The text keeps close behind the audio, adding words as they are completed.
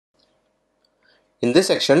In this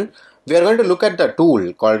section, we are going to look at the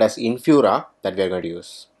tool called as Infura that we are going to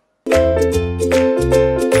use.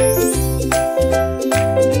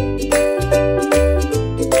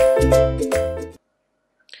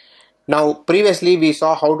 Now, previously we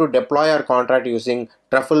saw how to deploy our contract using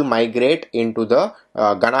truffle migrate into the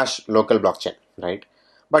Ganache local blockchain, right?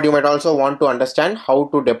 But you might also want to understand how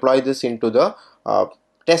to deploy this into the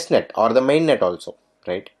testnet or the mainnet also,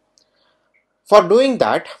 right? For doing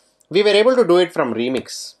that, we were able to do it from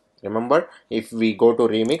Remix. Remember, if we go to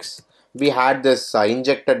Remix, we had this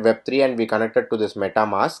injected Web3 and we connected to this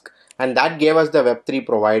MetaMask, and that gave us the Web3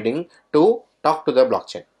 providing to talk to the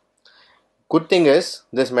blockchain. Good thing is,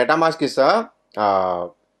 this MetaMask is a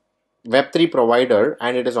Web3 provider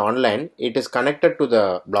and it is online. It is connected to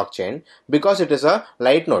the blockchain because it is a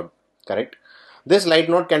light node, correct? This light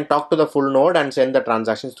node can talk to the full node and send the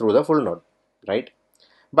transactions through the full node, right?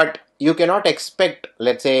 But you cannot expect,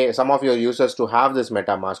 let's say, some of your users to have this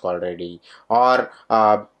MetaMask already, or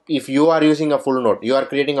if you are using a full node, you are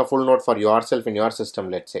creating a full node for yourself in your system,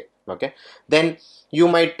 let's say, okay, then you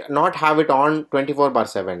might not have it on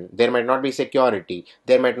 24/7. There might not be security,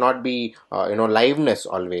 there might not be liveness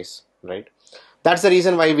always, right? That's the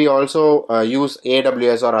reason why we also use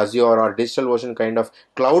AWS or Azure or DigitalOcean kind of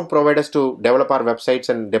cloud providers to develop our websites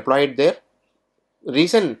and deploy it there.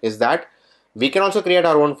 Reason is that we can also create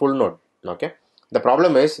our own full node. Okay, the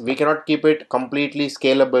problem is we cannot keep it completely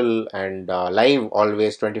scalable and live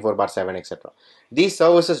always 24/7, etc. These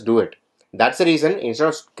services do it. That's the reason, instead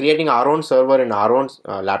of creating our own server in our own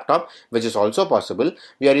laptop, which is also possible,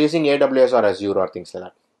 we are using AWS or Azure or things like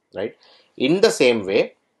that, right? In the same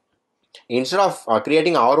way, instead of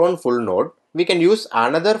creating our own full node, we can use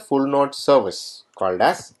another full node service called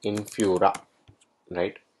as Infura,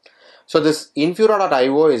 right? So this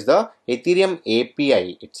Infura.io is the Ethereum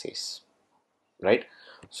API, it says, right?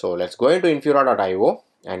 So let's go into Infura.io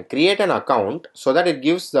and create an account so that it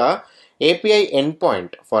gives the API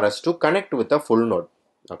endpoint for us to connect with the full node.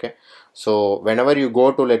 Okay, so whenever you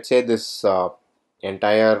go to, let's say, this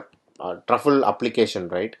entire truffle application,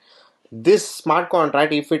 right, this smart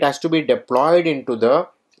contract, if it has to be deployed into the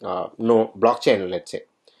blockchain, let's say,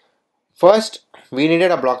 first we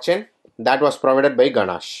needed a blockchain that was provided by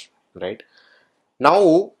Ganache, right?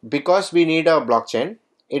 Now, because we need a blockchain,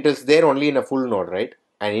 it is there only in a full node, right?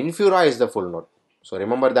 And Infura is the full node. So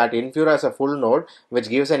remember that Infura is a full node which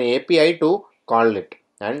gives an API to call it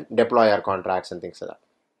and deploy our contracts and things like that.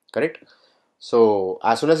 Correct? So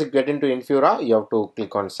as soon as you get into Infura, you have to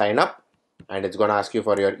click on sign up and it's going to ask you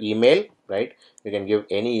for your email, right? You can give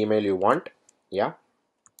any email you want. Yeah.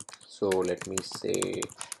 So let me say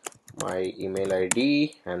my email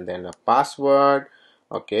ID and then a password.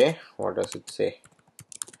 Okay. What does it say?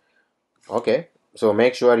 Okay, so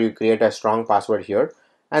make sure you create a strong password here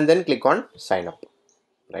and then click on sign up,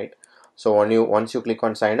 right? So once you click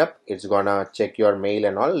on sign up, it's gonna check your mail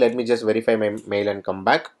and all. Let me just verify my mail and come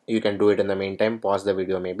back. You can do it in the meantime, pause the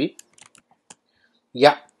video maybe.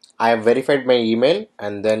 Yeah, I have verified my email,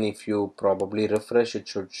 and then if you probably refresh, it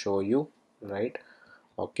should show you, right?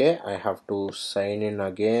 Okay, I have to sign in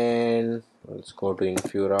again. Let's go to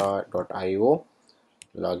infura.io,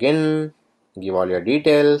 log in, give all your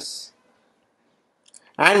details.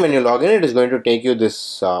 And when you log in, it is going to take you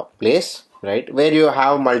this place, right, where you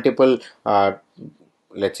have multiple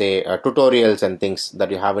let's say tutorials and things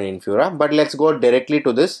that you have in Infura. But let's go directly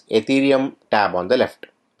to this Ethereum tab on the left,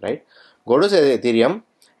 right? Go to say Ethereum,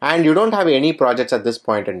 and you don't have any projects at this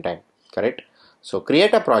point in time, correct? So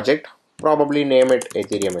create a project, probably name it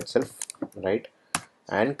Ethereum itself, right,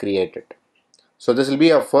 and create it. So this will be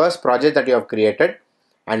your first project that you have created,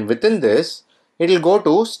 and within this it will go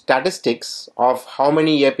to statistics of how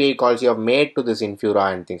many API calls you have made to this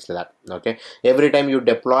Infura and things like that. Okay, every time you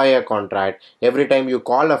deploy a contract, every time you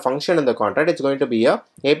call a function in the contract, it's going to be a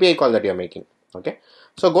API call that you're making. Okay,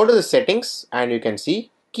 so go to the settings and you can see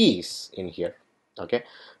keys in here. Okay,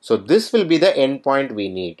 so this will be the endpoint we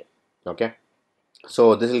need. Okay,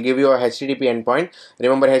 so this will give you a HTTP endpoint.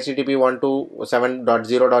 Remember, HTTP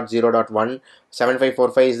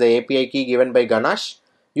 127.0.0.17545 is the API key given by Ganache.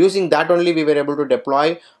 Using that only we were able to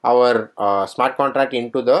deploy our smart contract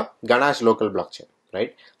into the Ganache local blockchain,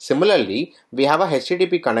 right? Similarly, we have a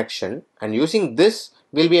HTTP connection, and using this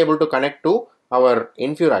we'll be able to connect to our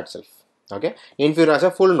Infura itself. Okay, Infura has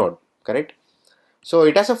a full node, correct? So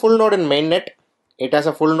it has a full node in mainnet, it has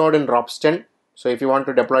a full node in Ropsten. So if you want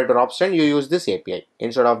to deploy to Ropsten, you use this API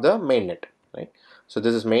instead of the mainnet, right? So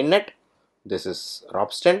this is mainnet, this is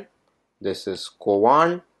Ropsten, this is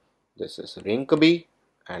Kovan, this is Rinkeby,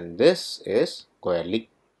 and this is Goerli,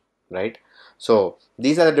 right? So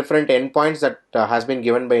these are the different endpoints that has been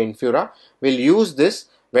given by Infura. We'll use this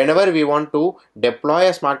whenever we want to deploy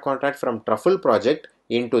a smart contract from Truffle project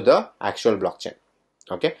into the actual blockchain.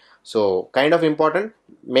 Okay, so kind of important.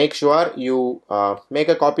 Make sure you make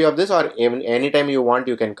a copy of this, or even anytime you want,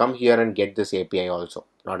 you can come here and get this API also,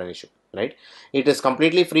 not an issue, right? It is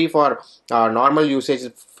completely free for normal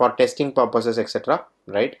usage for testing purposes, etc.,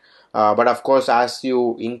 right? But of course, as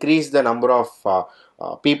you increase the number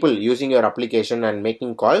of people using your application and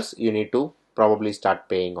making calls, you need to probably start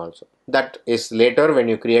paying also. That is later when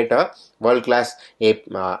you create a world class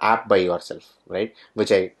app by yourself, right?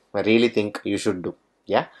 Which I really think you should do.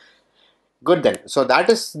 Yeah, good then. So that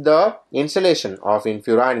is the installation of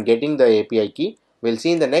Infura and getting the API key. We'll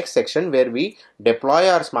see in the next section where we deploy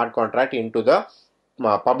our smart contract into the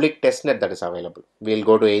public testnet that is available. We'll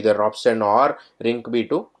go to either Robson or Rinkeby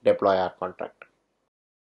to deploy our contract.